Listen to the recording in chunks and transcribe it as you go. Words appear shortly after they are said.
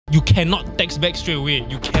You cannot text back straight away.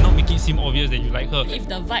 You cannot make it seem obvious that you like her. If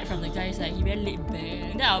the vibe from the guy is like, he very laid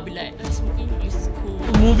back, then I'll be like, smoking, this is cool.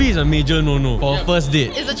 Movie is a major no-no for a first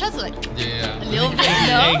date. It's a chance to like Yeah. a little bit,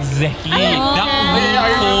 no? Exactly.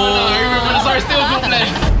 I remember. Sorry, still a good plan.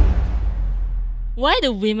 Why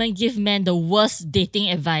do women give men the worst dating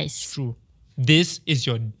advice? True. This is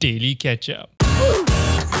your daily catch-up.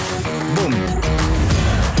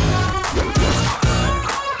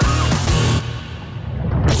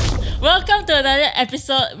 Welcome to another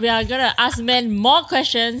episode. We are gonna ask men more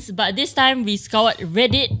questions, but this time we scoured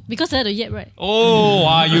Reddit because I had a yet, right? Oh,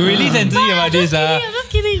 wow, you really sensitive about this. I'm just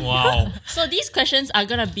kidding. Wow. So these questions are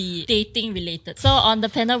gonna be dating related. So on the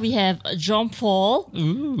panel we have John Paul,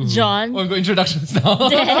 John, We've got introductions now.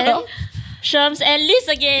 Dan, Shams, and Liz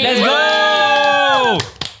again. Let's go!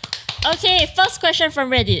 Okay, first question from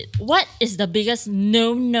Reddit. What is the biggest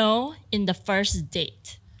no-no in the first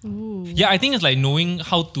date? Yeah, I think it's like knowing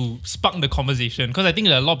how to spark the conversation, because I think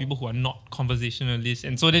there are a lot of people who are not conversationalists,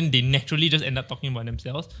 and so then they naturally just end up talking about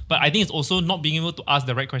themselves. But I think it's also not being able to ask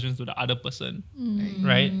the right questions to the other person,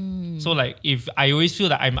 right? So like if I always feel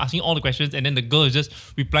that I'm asking all the questions and then the girl is just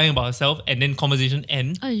replying about herself and then conversation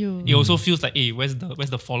ends, it also feels like, hey, where's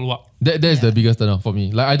the follow-up? That is the biggest turn off for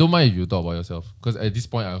me. Like, I don't mind if you talk about yourself, because at this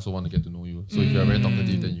point I also want to get to know you. So if you're very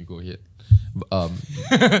talkative, then you go ahead.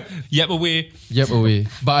 Yep, away. Yep, away.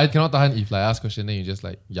 But I cannot tahan if like I ask question, then you just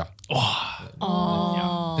like, yeah.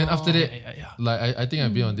 Then after that, like I think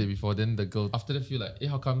I've been on date before. Then the girl after that feel like, hey,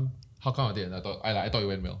 how come on date? And I thought it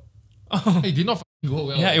went well. Hey, it did not go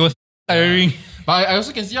well. Yeah, it was tiring. But I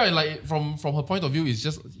also can see how like from her point of view, it's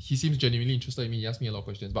just he seems genuinely interested in me. He asked me a lot of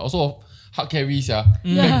questions, but also hard carries, back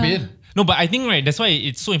pain. No, but I think that's why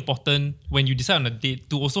it's so important when you decide on a date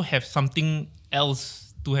to also have something else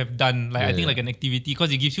to have done, like I think like an activity,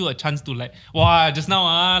 because it gives you a chance to like, wow, just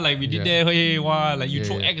now like we did that, hey, wow, like you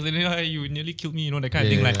throw eggs and then you nearly killed me, that kind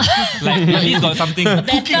of thing. Like at least got something.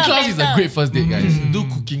 Cooking class is a great first date, guys. Do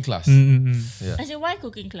cooking class. I said, why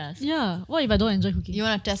cooking class? Yeah. What if I don't enjoy cooking? You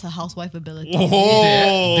want to test her housewife ability.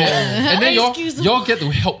 And then y'all get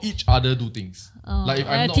to help each other do things. Like if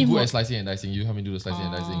I'm not good teamwork. at slicing and dicing, you help me do the slicing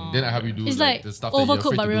and dicing. Then I help you do It's like like the stuff that you're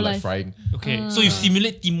overcooked afraid but to do, real like life. frying. Okay, so you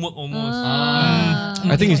simulate teamwork almost.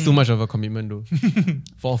 I think it's too much of a commitment though.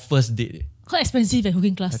 For a first date. Quite expensive at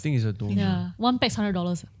cooking class. I think it's a no. Yeah. One pack's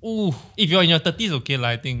 $100. Ooh, if you're in your 30s, okay,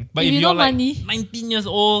 I think. But if you you're no like money. 19 years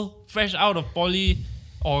old, fresh out of poly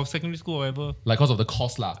or secondary school or whatever. Like because of the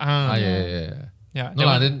cost lah. Yeah.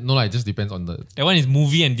 No, it just depends on the That one is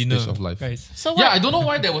movie and dinner, stage of life. guys. So Yeah, what? I don't know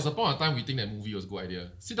why there was a point of time we think that movie was a good idea.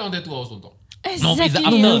 Sit down there 2 hours, don't talk. Exactly. it's the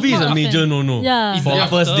Movie is a Not major often. no-no. Yeah. For a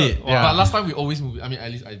first date. But last time we always movie. I mean,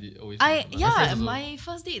 at least I did always. movie. But my friends also. My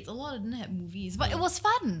first dates, a lot of them had movies, but it was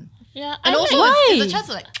fun. Yeah, And I also, like it's a chance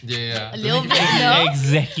to like Yeah. a little bit, Yeah, no?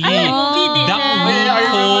 exactly. movie dates. I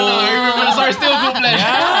remember. Sorry, still a good plan.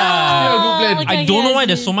 Still a good plan. Okay. I don't know why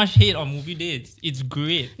there's so much hate on movie dates. It's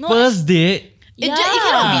great. First date. It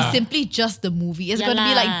cannot be simply just the movie. It's going to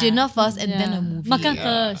be like dinner first and then a movie. Makan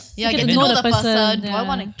first. Yeah, You get to know the person. Do I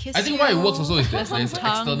want to kiss I think you? why it works also is that there's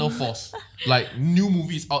tongue. external force. Like new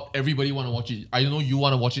movies out, everybody want to watch it. I know you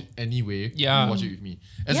want to watch it anyway. Yeah. You watch it with me.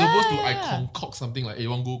 As opposed to I concoct something like, hey, you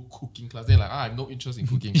want to go cooking class? Then like, I have no interest in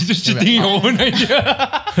cooking. You're just Then shitting like, your own idea.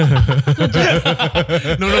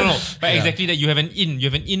 No. But exactly that, you have an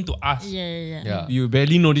in to ask. Yeah. You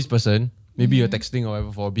barely know this person. Maybe you're texting or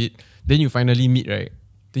whatever for a bit. Then you finally meet, right?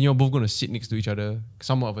 Then you're both going to sit next to each other,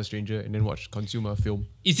 somewhat of a stranger, and then consume a film.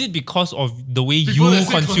 Is it because of the way people you that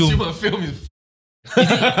say consume? a film is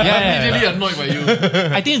Yeah. really annoyed by you.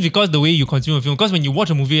 I think it's because the way you consume a film. Because when you watch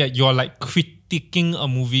a movie, you're like critiquing a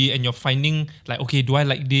movie and you're finding like, okay, do I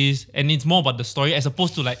like this? And it's more about the story as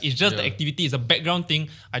opposed to like, it's just the activity, it's a background thing.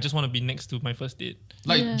 I just want to be next to my first date.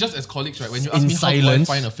 Like just as colleagues, right? When you ask In me silence. how do I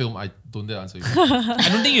find a film, I don't dare answer you. I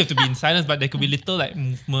don't think you have to be in silence, but there could be little like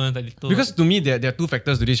movement, like little. Because to me, there are two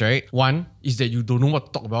factors to this, right? One is that you don't know what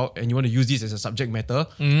to talk about and you want to use this as a subject matter,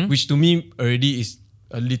 which to me already is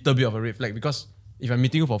a little bit of a red flag, because if I'm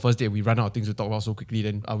meeting you for first date, we run out of things to talk about so quickly,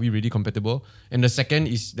 then are we really compatible? And the second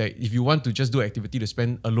is that if you want to just do activity to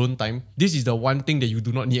spend alone time, this is the one thing that you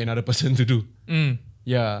do not need another person to do.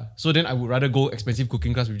 Yeah. So then I would rather go expensive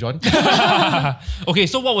cooking class with John. Okay,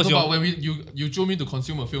 so what was No, your... but when you chose me to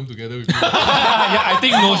consume a film together with you. Yeah, I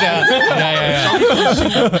think no. Yeah.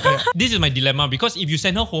 This is my dilemma, because if you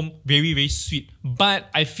send her home, very, very sweet. But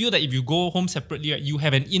I feel that if you go home separately, right, you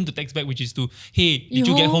have an in to text back, which is to, hey, did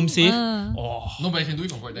you get home safe? No, but I can do it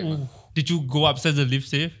from right back. Did you go upstairs and live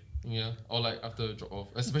safe? Yeah, or like after drop off,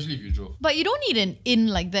 especially if you drove. But you don't need an in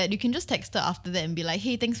like that. You can just text her after that and be like,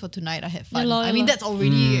 hey, thanks for tonight. I had fun. Yeah, I mean, that's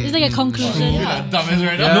already... It's like a conclusion. Feel like dumbass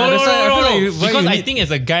right Yeah, now. No, that's why I feel like why because you I need- think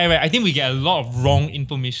as a guy, right, I think we get a lot of wrong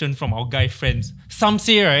information from our guy friends. Some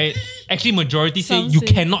say, right, actually majority say Some you say.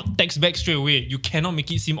 cannot text back straight away. You cannot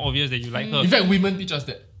make it seem obvious that you like her. In fact, women teach us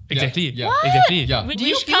that. Exactly. Yeah. Exactly. Yeah. Which Do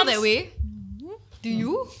you feel comes- that way? Do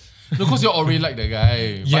you? No, because you're already like the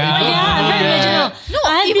guy. But Yeah. if you're- Yeah, I'm very original. No,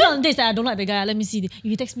 I've even- been on dates that I don't like the guy. Let me see. If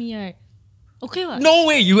you text me, right? Okay, what? No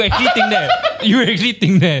way, you actually think that. You actually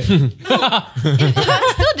think that. I'm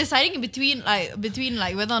still deciding between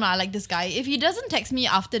like whether or not I like this guy. If he doesn't text me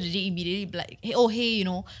after the date immediately, be like, hey, oh hey, you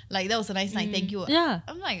know, like that was a nice night, thank you. Yeah.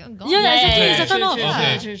 I'm like, oh, God. Yeah, exactly. yeah, It's a turn true, off. true,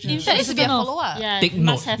 Yeah, true, true. In That fact, needs it's to a be a turn off. follow-up. Yeah, Take you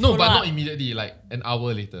must note. have No, but follow-up. not immediately, like an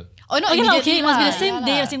hour later. Oh, no, Okay, immediately okay. It must be the lah. same Yeah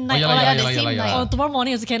day lah. or same night. yeah, or yeah, like yeah, the same yeah, yeah. night. Or tomorrow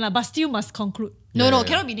morning also can, but still must conclude. No, Yeah, no, yeah.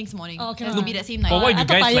 cannot be next morning. Oh, okay Has lah. to be that same night. But what if I you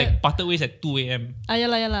thought guys tired. like parted ways at 2 a.m.?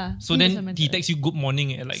 Yeah. So then he texts you good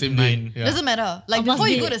morning at like Same 9. day. Yeah. Doesn't matter. Like must before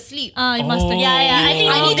you be. go to sleep. You must text. Yeah, I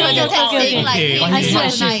think I need to okay, get a text okay, saying like, okay. hey, But I he see, work I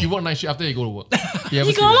night see. shift. He work night shift after he go to work. He haven't You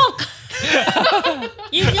sleep got yet. look.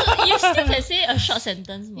 you still can say a short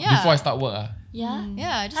sentence. More. Yeah. Before I start work. Yeah.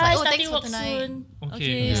 Yeah, just Hi, like, oh, starting thanks for work tonight. soon.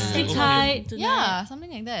 Okay, Yeah. sleep Okay. tight. Tonight. Yeah,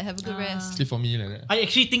 something like that. Have a good rest. Sleep for me like that. I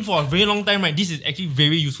actually think for a very long time, right, this is actually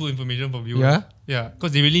very useful information for viewers. Yeah? Yeah,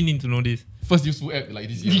 because they really need to know this. First useful app like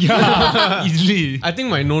this year. Yeah, easily. I think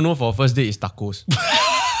my no for first date is tacos.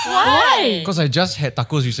 Why? Because I just had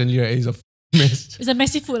tacos recently, right? It's a mess. It's a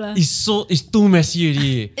messy food lah. It's too messy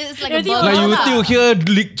already. It's like a Everything burger Like you lah. still here,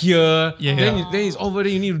 lick here, Yeah. then it's over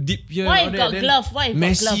there. You need to dip here. Why and all you that, got then glove? Why you got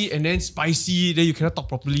messy glove? and then spicy. Then you cannot talk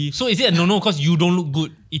properly. So is it a no because you don't look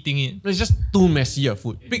good eating it? It's just too messy a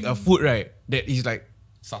food. Pick a food, right, that is like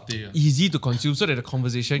Satay. easy to consume so that the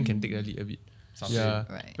conversation can take a little bit. Satay. Yeah.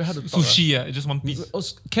 Right. Very hard to talk, Sushi, just one piece. Oh,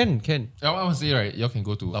 can. Yeah, what I want to say, right, y'all can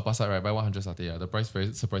go to La Pasar, right, buy 100 satay. Yeah. The price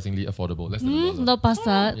very surprisingly affordable. Less than $1. Not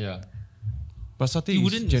pasta. Yeah. But satay You is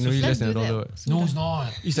wouldn't- generally Let's less than do $1. that. What? No, it's not.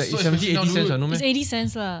 It's like so 70, 80 expensive cents, now, no It's man? 80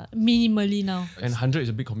 cents lah, minimally now. And 100 is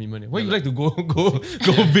a big commitment. Why you like to go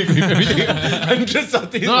big with everything? 100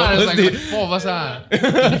 satay. No, it's like 4 of us.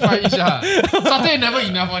 25 each. Satay never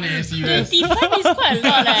enough one, serious. 25 is quite a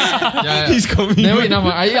lot. Yeah, He's commitment. never enough.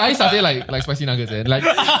 I eat satay like spicy nuggets. Like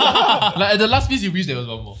at the last piece, you wish there was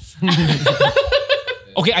one more.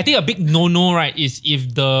 Okay, I think a big no-no, right, is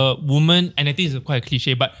if the woman, and I think it's quite a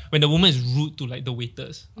cliche, but when the woman is rude to like the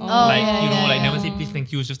waiters. Like, yeah, you know, yeah, like yeah. never say please,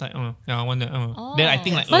 thank you. It's just like, yeah, I want that. Then I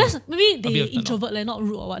think like, But that's, maybe bit they of turn off. introvert, like not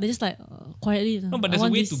rude or what. They just like quietly. no, but I there's a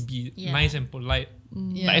want way this. to be Yeah. nice and polite.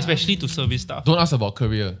 Yeah. Like, especially to service staff. Don't ask about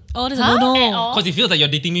career, Oh, there's a At no. all? Because it feels like you're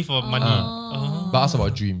dating me for money. but ask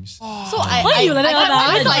about dreams. So I Why you like that I one,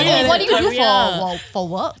 always ah? like, Yeah. oh, what do you do Career. for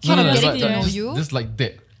work? No, no, Getting but to know you. Just like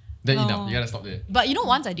that. Then enough. You gotta stop there. But you know,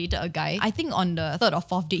 once I dated a guy, I think on the third or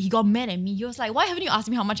fourth date, he got mad at me. He was like, why haven't you asked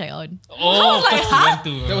me how much I earn? Oh, because you went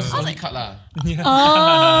to. That was his only cut lah. I was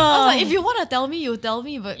Oh, like, if you want to tell me, you tell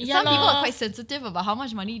me. But Yeah some people lor. are quite sensitive about how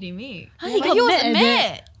much money they make. How he But got he was mad at mad.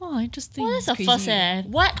 that? Oh, interesting. Well, that's the Crazy. first.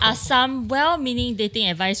 What are some well-meaning dating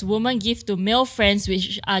advice women give to male friends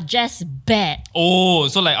which are just bad? Oh,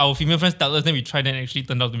 so like our female friends tell us, then we tried and actually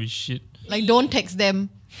turned out to be shit. Like, don't text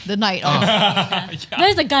them the night of.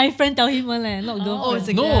 That's the guy friend tell him one, not Oh, girlfriend. it's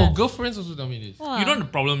a No, girl. girlfriends also tell me this. You know what the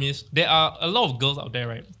problem is? There are a lot of girls out there,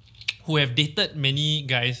 right, who have dated many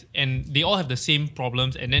guys and they all have the same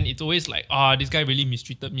problems. And then it's always like, this guy really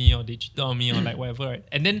mistreated me or they cheated on me or like whatever, right?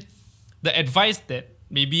 And then the advice that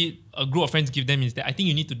maybe a group of friends give them is that I think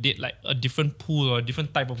you need to date like a different pool or a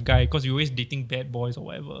different type of guy because you're always dating bad boys or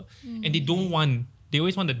whatever. And they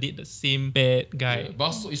always want to date the same bad guy. But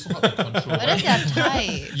also, it's so hard to control. But that's their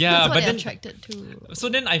type. Yeah, that's what but they're then- attracted to. So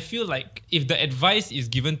then I feel like if the advice is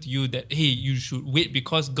given to you that, hey, you should wait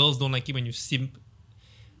because girls don't like it when you simp,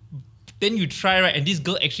 then you try, right? And this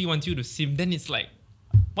girl actually wants you to simp, then it's like,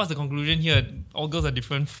 what's the conclusion here? All girls are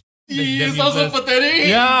different. That's You damn sound so useless. pathetic.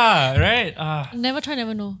 Yeah, right? Never try,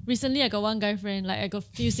 never know. Recently, I got one guy friend, like I got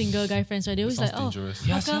few single guy friends, right? They always Sounds like, dangerous.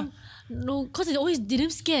 how come? No, because they always they damn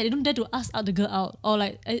scared. They don't dare to ask out the girl out or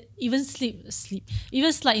like even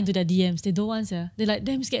even slide into their DMs. They don't want, yeah. They like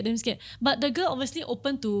damn scared. But the girl obviously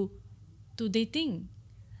open to dating.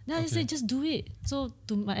 Then I say just do it. So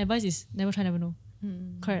my advice is never try, never know.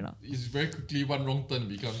 Correct or not? It's very quickly one wrong turn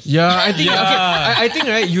becomes. Yeah, I think I think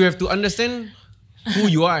right, you have to understand who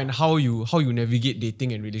you are and how you navigate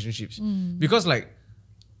dating and relationships. Because like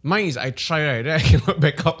Mine is I try, right? Then I cannot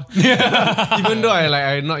back up. Even though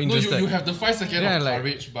I'm not No, interested. you have the 5 seconds Yeah, of like-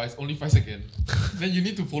 courage, but it's only 5 seconds. Then you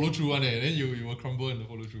need to follow through one, then you will crumble in the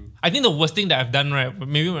follow through. I think the worst thing that I've done, right,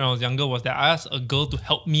 maybe when I was younger, was that I asked a girl to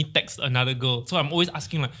help me text another girl. So I'm always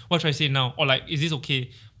asking like, what should I say now? Or like, is this okay?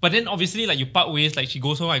 But then obviously like you part ways, like she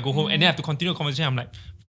goes home, I go home, and then I have to continue the conversation. I'm like,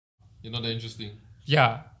 You're not that interesting.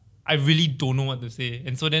 yeah, I really don't know what to say.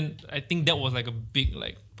 And so then I think that was like a big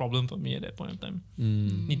like problem for me at that point of time.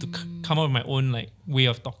 Need to come up with my own like way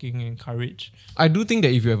of talking and courage. I do think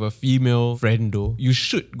that if you have a female friend though, you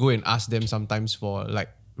should go and ask them sometimes for like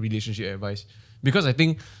relationship advice. Because I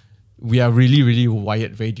think we are really, really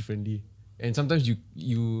wired very differently. And sometimes you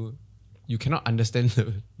cannot understand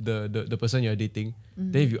the person you're dating.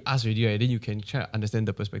 Then if you ask already, right, then you can try to understand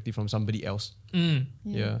the perspective from somebody else.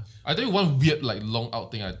 Yeah. I tell you one weird like long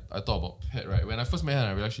out thing I thought about Pet, right? When I first met her and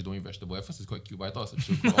I realized she don't eat vegetable. At first it's quite cute, but I thought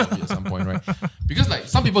she'll grow out of it at some point, right? Because like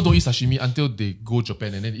some people don't eat sashimi until they go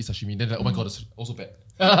Japan and then eat sashimi. Then like, oh my god, it's also bad.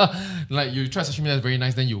 Like you try sashimi, that's very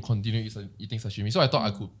nice, then you continue eating sashimi. So I thought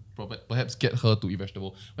I could perhaps get her to eat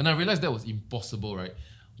vegetable. When I realized that was impossible, right?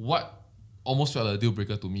 What almost felt like a deal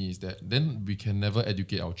breaker to me is that then we can never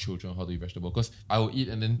educate our children how to eat vegetable, because I will eat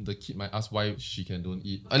and then the kid might ask why she don't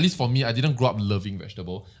eat. At least for me, I didn't grow up loving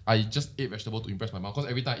vegetable. I just ate vegetable to impress my mom, because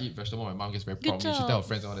every time I eat vegetable, my mom gets very proud of me. She tell her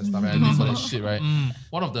friends and all that stuff, and I live for that shit, right?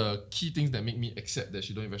 One of the key things that make me accept that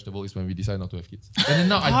she don't eat vegetable is when we decide not to have kids. And then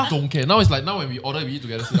now I don't care. Now it's like, now when we order, we eat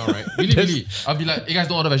together, sit down, right? Really, I'll be like, hey guys,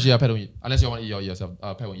 don't order vegetable, Pet don't eat. Unless you want to eat yourself,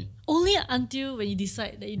 Pet won't eat. Only until when you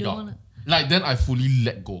decide that you don't No. want to. Like then I fully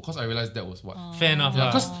let go, because I realized that was what. Fair enough. Yeah,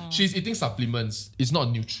 lah. because she's eating supplements. It's not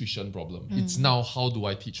a nutrition problem. It's now how do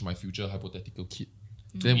I teach my future hypothetical kid?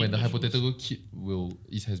 Then when the hypothetical kid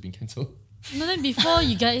has been cancelled. No, then before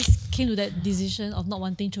you guys came to that decision of not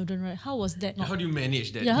wanting children, right? How was that? How do you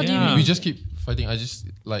manage that? Yeah, how do Yeah. you? We just keep fighting. I just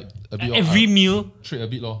like a bit Every of meal. trade a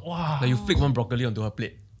bit lor. Wow. Like you flick one broccoli onto her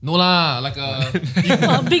plate. No lah, like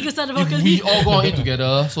How big is that if broccoli? we all go and eat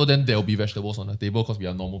together, so then there will be vegetables on the table because we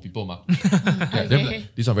are normal people, ma. Yeah, then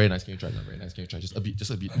like, this one very nice. Can you try? Very nice. Can you try? Just a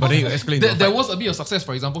bit. But then you escalate. There was a bit of success.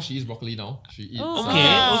 For example, she eats broccoli now. She eats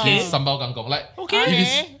Okay. sambal kangkong. Like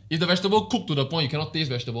if the vegetable cooked to the point you cannot taste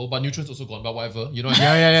vegetable, but nutrients also gone. But whatever, you know.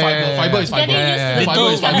 Fiber is fiber. Getting used to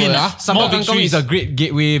Fiber is fiber. Little- Yeah. Sambal kangkong is a great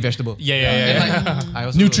gateway vegetable. Yeah. And like I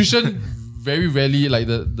also nutrition, very rarely like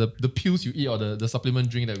the pills you eat or the supplement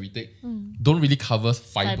drink that we take don't really cover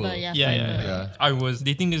fiber. Fiber, yeah. Yeah. I was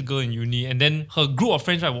dating this girl in uni, and then her group of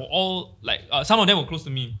friends, right, were all like, some of them were close to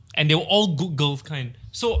me, and they were all good girls kind.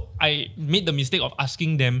 So I made the mistake of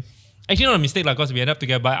asking them. Actually, not a mistake, like, because we ended up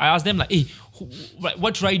together. But I asked them, like, hey,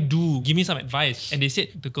 what should I do? Give me some advice. And they said,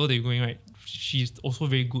 the girl that you're going, right, she's also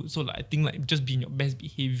very good. So like, I think like just be in your best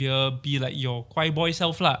behavior, be like your quiet boy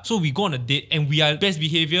self lah. So we go on a date and we are best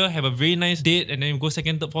behavior, have a very nice date, and then we go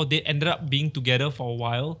second, third, fourth date, ended up being together for a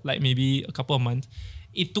while, like maybe a couple of months.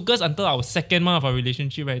 It took us until our second month of our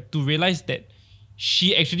relationship, right, to realize that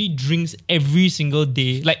she actually drinks every single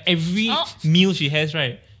day. Like every meal she has,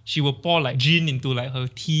 right, she will pour like gin into like her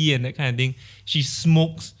tea and that kind of thing. She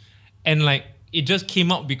smokes, and like it just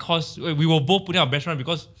came out because we were both putting our best front,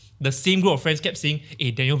 because the same group of friends kept saying,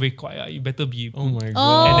 hey, Daniel very quiet, you better be good. Oh my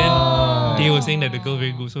god. And then they were saying that the girl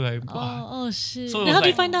very good. So like, wow. Oh shit. So it Then was how do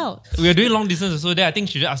you like- find out? We were doing long distance, so then I think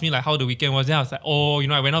she just asked me like how the weekend was. Then I was like, oh, you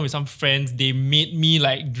know, I went out with some friends. They made me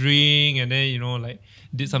like drink, and then, you know, like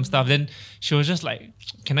did some stuff. Then she was just like,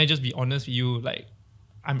 can I just be honest with you? Like,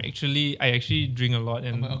 I actually drink a lot,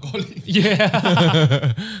 and I'm an alcoholic.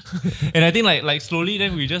 yeah. And I think like slowly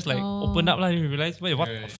then we just like opened up, like, and we realized, wait, what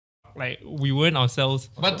Right. the f-? Like we weren't ourselves.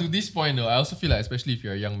 But to this point though, I also feel like, especially if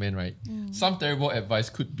you're a young man, right? Some terrible advice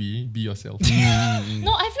could be yourself.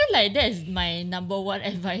 No, I feel like that is my number one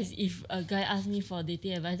advice. If a guy asks me for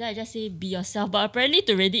dating advice, then I just say be yourself. But apparently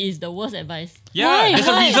to Reddit is the worst advice. Yeah, Why? there's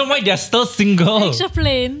a Why? reason why they're still single. Extra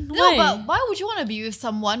plain. No, Why? but why would you want to be with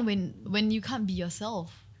someone when you can't be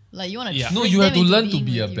yourself? Like you want to. Yeah. No, you have to learn to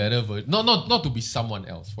be a better version. Not to be someone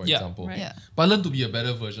else, for Yeah. example. Right. Yeah. But learn to be a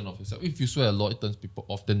better version of yourself. If you swear a lot, it turns people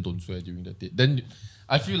off, then don't swear during the date. Then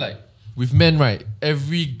I feel like with men, right,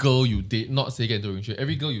 every girl you date, not say get into a relationship,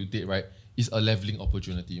 every girl you date, right, is a leveling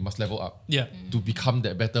opportunity. You must level up. Yeah. To become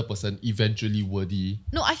that better person, eventually worthy.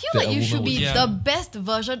 No, I feel that like a you should woman be would- Yeah. the best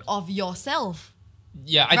version of yourself.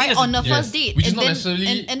 Yeah, I Right, think on the that's first yes. date, Which is and not then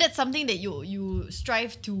necessarily- and that's something that you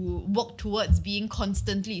strive to work towards being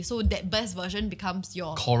constantly. So that best version becomes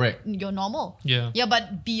your Correct. normal. Yeah. Yeah,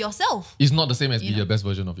 but be yourself. It's not the same as be You know. your best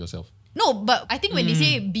version of yourself. No, but I think when they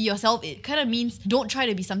say be yourself, it kind of means don't try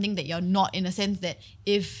to be something that you're not, in a sense that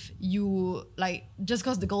if you like, just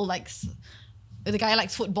because the girl likes the guy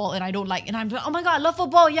likes football and I don't like, and I'm like, oh my god, I love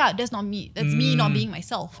football. Yeah, that's not me. That's me not being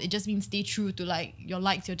myself. It just means stay true to like your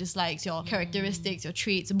likes, your dislikes, your characteristics, your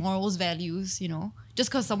traits, morals, values. You know, just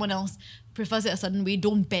because someone else prefers it a certain way,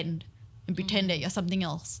 don't bend and pretend that you're something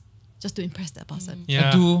else just to impress that person. Yeah.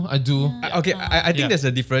 I do. Okay, I think there's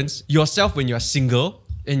a difference. Yourself when you're single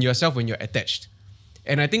and yourself when you're attached.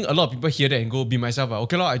 And I think a lot of people hear that and go, be myself.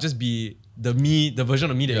 Okay, I just be the version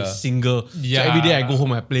of me that is single. Yeah. So every day I go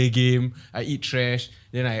home, I play game, I eat trash,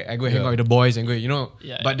 then I go hang out with the boys and go, you know.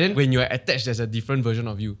 Yeah. But then when you're attached, there's a different version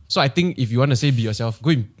of you. So I think if you want to say be yourself, go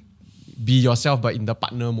and be yourself, but in the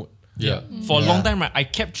partner mode. Yeah. For a long time, right, I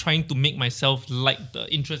kept trying to make myself like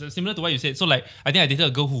the interest, similar to what you said. So like, I think I dated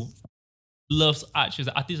a girl who loves art. She's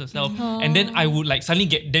an artist herself. And then I would like suddenly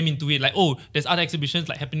get them into it. Like, oh, there's art exhibitions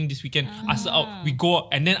like happening this weekend. Ask her out, we go out.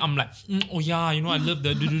 And then I'm like, oh yeah, you know, I love the...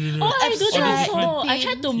 I do that different- also. I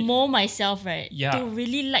try to mold myself, right? Yeah. To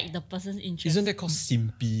really like the person's interest. Isn't that called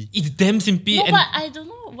simpy? It's damn simpy. No, and but I don't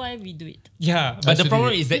know why we do it. yeah, but the Actually,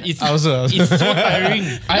 problem is that it's, I also- it's so tiring.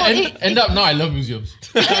 I end up now I love museums.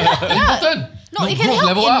 Important. No, it can growth, help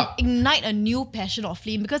level up. ignite a new passion or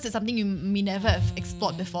flame because it's something you may never have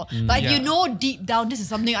explored before. But if you Yeah. know deep down this is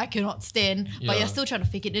something I cannot stand, but Yeah. you're still trying to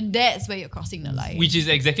fake it, then that's where you're crossing the line. Which is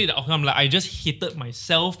exactly the outcome. Like I just hated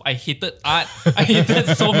myself. I hated art. I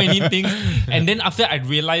hated so many things. And then after I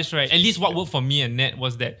realized, right, at least what worked for me and Nat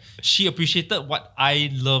was that she appreciated what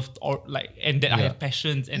I loved or like, and that I Yeah. have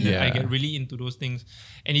passions and that I Yeah. get really into those things.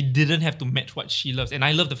 And it didn't have to match what she loves. And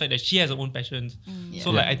I love the fact that she has her own passions.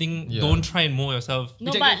 So like I think Yeah. don't try and mold yourself.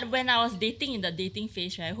 No, Which I but when I was dating in the dating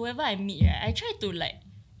phase, right, whoever I meet, right, I try to like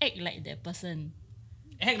act like that person.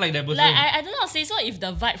 act like that person. Like I don't know how to say. So if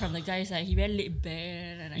the vibe from the guy is like he very laid back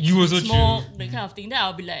and like You also smoke chill. that kind of thing, then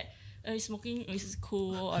I'll be like, smoking is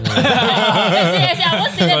cool. Or like, I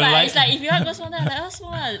won't say that, Or but like- it's like if you want to go smoke, then I'm like,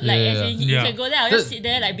 smoke. Like as in, you Yeah. can go there, I'll just sit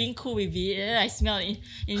there like being cool with it. And then I smell in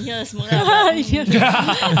here the smoke. Then I'm like, or like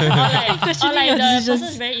your the decisions.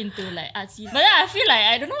 person's very into like artsy. But then I feel like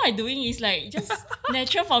I don't know what I'm doing. It's like just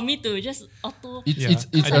natural for me to just auto. It's Yeah.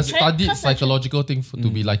 it's I a do. studied Cause I psychological thing to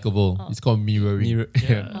be likable. It's called mirroring.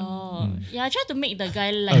 Oh, yeah. I try to make the guy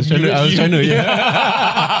I like was trying to,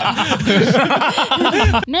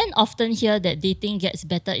 Men often hear that dating gets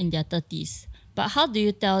better in their 30s. But how do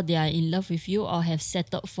you tell they are in love with you or have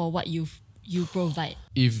settled for what you provide?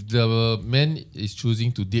 If the man is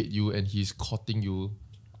choosing to date you and he's courting you,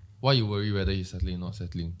 why you worry whether he's settling or not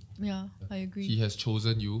settling? Yeah, I agree. He has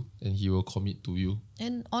chosen you and he will commit to you.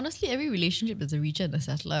 And honestly, every relationship is a reacher and a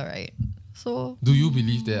settler, right? So Do you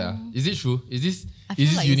believe that? Is it true? Is this I feel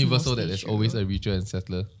like it's universal that mostly there's true. always a reacher and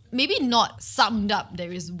settler? maybe not summed up,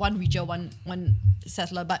 there is one reacher, one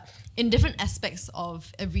settler, but in different aspects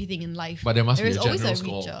of everything in life, But there must be is a always a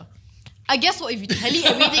general reacher. score. I guess so. If you tally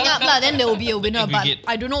everything up, then there will be a winner. But Aggregate.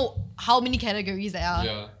 I don't know how many categories there are.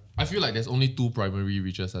 Yeah. I feel like there's only two primary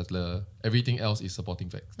reacher settler. Everything else is supporting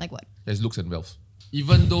facts. Like what? There's looks and wealth.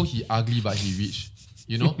 Even though he ugly but he rich,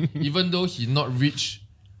 you know? Even though he not rich,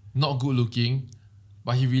 not good looking,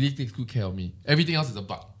 but he really takes good care of me. Everything else is a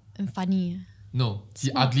bug. And funny. No, he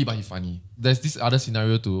ugly but he funny. There's this other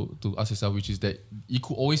scenario to ask yourself, which is that it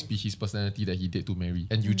could always be his personality that he did to marry,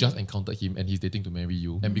 and you just encountered him and he's dating to marry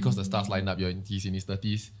you. And because the stars line up, he's in his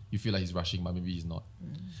 30s, you feel like he's rushing, but maybe he's not.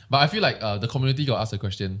 But I feel like the community got asked a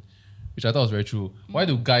question, which I thought was very true. Why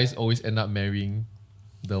do guys always end up marrying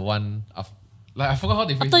the one after? Like I forgot how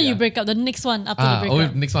they phrase After it. you break up, the next one after the Always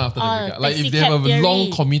breakup. next one after the breakup. Like taxi if they have a cab theory.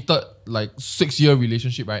 long committed like 6-year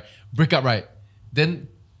relationship, right? Break up, right? Then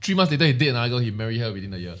 3 months later he date another girl, he marry her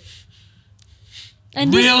within a year.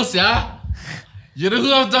 And this Real, yeah? You know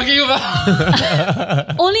who I'm talking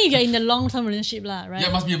about? only if you're in a long-term relationship, lah, right? Yeah,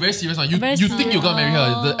 it must be a very serious one. You Very think you're gonna marry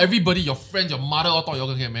her. serious. Everybody, your friends, your mother all thought you're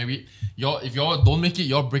gonna get married. If you all don't make it,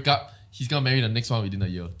 you all break up, he's gonna marry the next one within a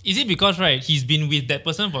year. Is it because, right, he's been with that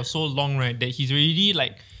person for so long, right, that he's already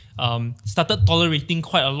like started tolerating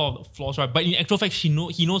quite a lot of the flaws, right? But in actual fact, he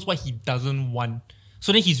knows what he doesn't want.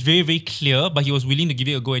 So then he's very, very clear, but he was willing to give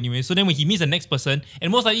it a go anyway. So then when he meets the next person,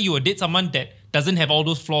 and most likely you will date someone that doesn't have all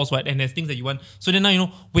those flaws, right? And has things that you want. So then now you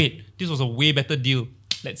know, wait, this was a way better deal.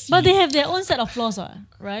 Let's see. But they have their own set of flaws,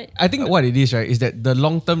 right? I think what it is, right, is that the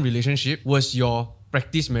long-term relationship was your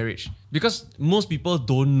practice marriage. Because most people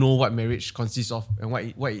don't know what marriage consists of and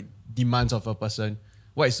what it demands of a person,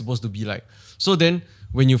 what it's supposed to be like. So then,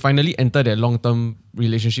 when you finally enter that long-term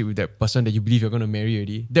relationship with that person that you believe you're going to marry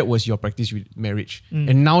already, that was your practice with marriage.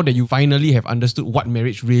 And now that you finally have understood what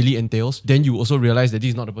marriage really entails, then you also realize that this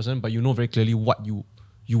is not the person, but you know very clearly what you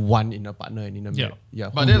want in a partner and in a marriage. Yeah,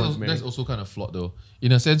 But who you want to marry. that's also kind of flawed though.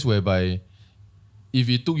 In a sense whereby if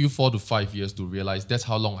it took you 4 to 5 years to realize that's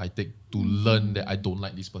how long I take to learn that I don't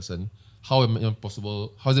like this person, how is it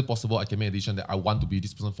possible I can make a decision that I want to be with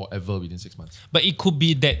this person forever within 6 months? But it could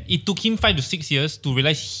be that it took him 5 to 6 years to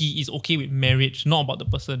realize he is okay with marriage, not about the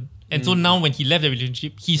person. And so now when he left the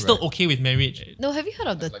relationship, he's still okay with marriage. No, have you heard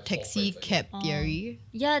of the like taxi cab theory?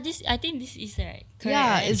 Yeah, I think this is right. Correct,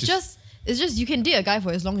 Yeah, right? it's just you can date a guy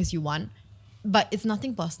for as long as you want, but it's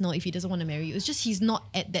nothing personal if he doesn't want to marry you. It's just he's not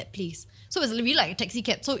at that place. So it's really like a taxi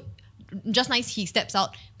cab. So just nice he steps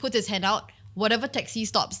out, puts his hand out, whatever taxi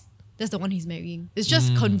stops, that's the one he's marrying. It's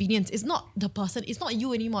just convenience. It's not the person. It's not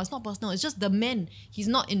you anymore. It's not personal. It's just the man. He's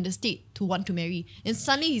not in the state to want to marry. And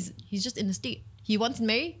suddenly he's just in the state. He wants to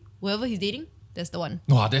marry whoever he's dating. That's the one.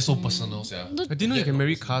 Wow, that's so personal, yeah. I didn't know you can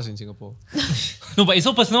marry cars in Singapore. No, but it's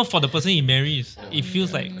so personal for the person he marries. It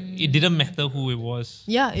feels like it didn't matter who it was.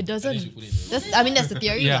 Yeah, it doesn't. That's the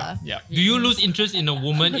theory. Yeah, yeah. Do you lose interest in a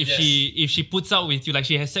woman if she puts out with you, like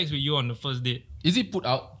she has sex with you on the first date? Is it put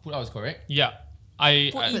out? Put out is correct. Yeah.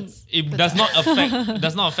 It Puts does not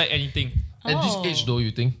affect anything. At this age though,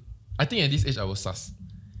 you think? I think at this age I was sus.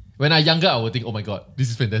 When I'm younger, I would think, oh my god,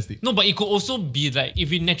 this is fantastic. No, but it could also be like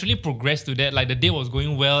if it naturally progressed to that, like the date was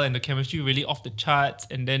going well and the chemistry really off the charts,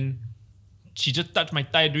 and then she just touched my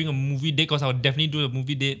thigh during a movie date because I would definitely do a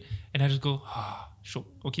movie date, and I just go, sure,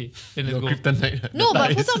 okay, then let's go. Kryptonite. No,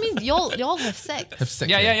 but puts out means y'all have sex. Have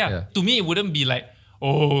sex. Yeah. To me, it wouldn't be like,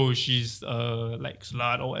 oh, she's like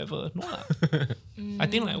slut or whatever. No lah. I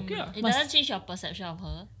think like okay lah. It doesn't change your perception of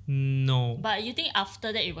her. No. But you think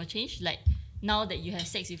after that it will change? Like now that you have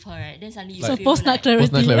sex with her, right? Then suddenly you So feel post-nut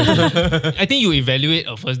like, clarity. I think you evaluate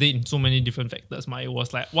a first date in so many different factors. It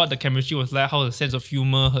was like what the chemistry was like, how her sense of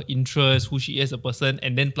humor, her interest, who she is as a person,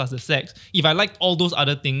 and then plus the sex. If I liked all those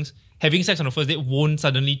other things, having sex on the first date won't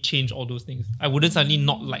suddenly change all those things. I wouldn't suddenly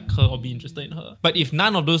not like her or be interested in her. But if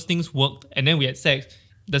none of those things worked and then we had sex,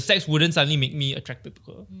 the sex wouldn't suddenly make me attracted to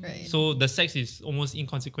her. Right. So the sex is almost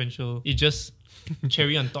inconsequential. It's just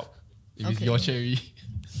cherry on top. It is your cherry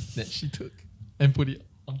that she took and put it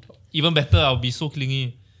on top. Even better, I'll be so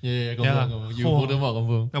clingy. Yeah, confirm. You hold them out,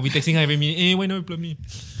 confirm. I'll be texting her every minute. Hey, why not you plug me?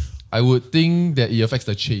 I would think that it affects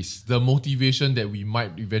the chase. The motivation that we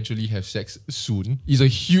might eventually have sex soon is a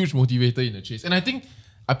huge motivator in the chase. And I think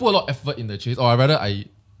I put a lot of effort in the chase, or rather I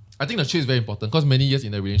think the chase is very important because many years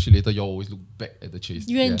in the relationship later, you'll always look back at the chase.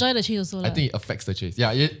 You enjoy the chase also. I think it affects the chase.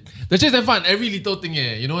 Yeah, the chase is fun. Every little thing,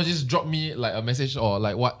 just drop me like a message or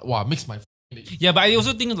like what makes my day. Yeah, but I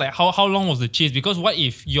also think like how long was the chase? Because what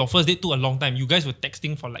if your first date took a long time? You guys were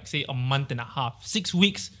texting for like say a month and a half, 6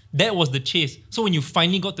 weeks. That was the chase. So when you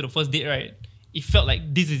finally got to the first date, right, it felt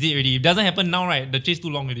like this is it already. If it doesn't happen now, right, the chase too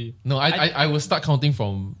long already. No, I will start counting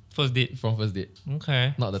from First date. first date.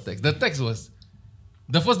 Okay. Not the text. The text was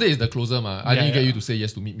the first date is the closer, ma. I didn't get you to say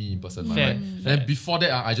yes to meet me in person, ma. Fair. Right? Then before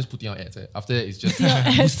that, I just put in on ads. After that, it's just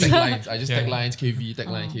tag lines. I just tag lines, KV, tag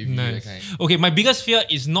line, KV. Nice. That kind. Okay, my biggest fear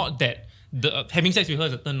is not that the having sex with her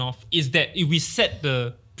is a turn off. Is that if we set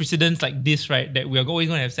the precedence like this, right, that we are always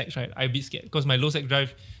going to have sex, right, I'd be scared because my low sex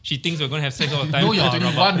drive, she thinks we're going to have sex all the time. No, you're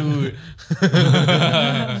 21, dude.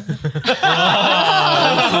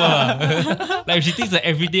 Like if she thinks it's an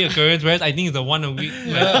everyday occurrence, whereas I think it's a one a week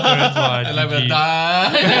like, occurrence. And like, we're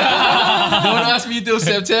done. Don't ask me till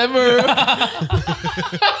September.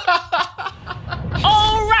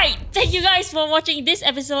 Alright, thank you guys for watching this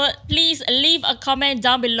episode. Please leave a comment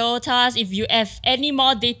down below. Tell us if you have any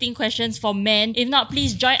more dating questions for men. If not,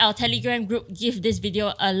 please join our Telegram group. Give this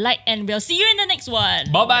video a like and we'll see you in the next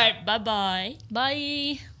one. Bye-bye. Bye-bye.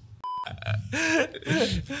 Bye.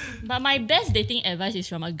 But my best dating advice is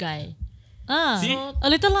from a guy. See? A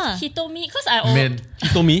little lah. He told me, because I Man, He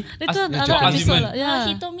told me. Little Ask- another ask episode him, lah. Yeah.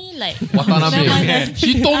 he told me like Watanabe.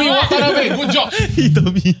 She told me Watanabe. Good job. He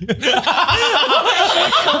told me.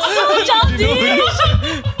 So childish.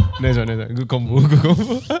 Nice one. Good combo.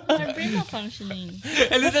 my brain not functioning.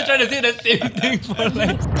 At least I'm trying to say the same thing for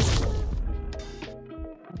like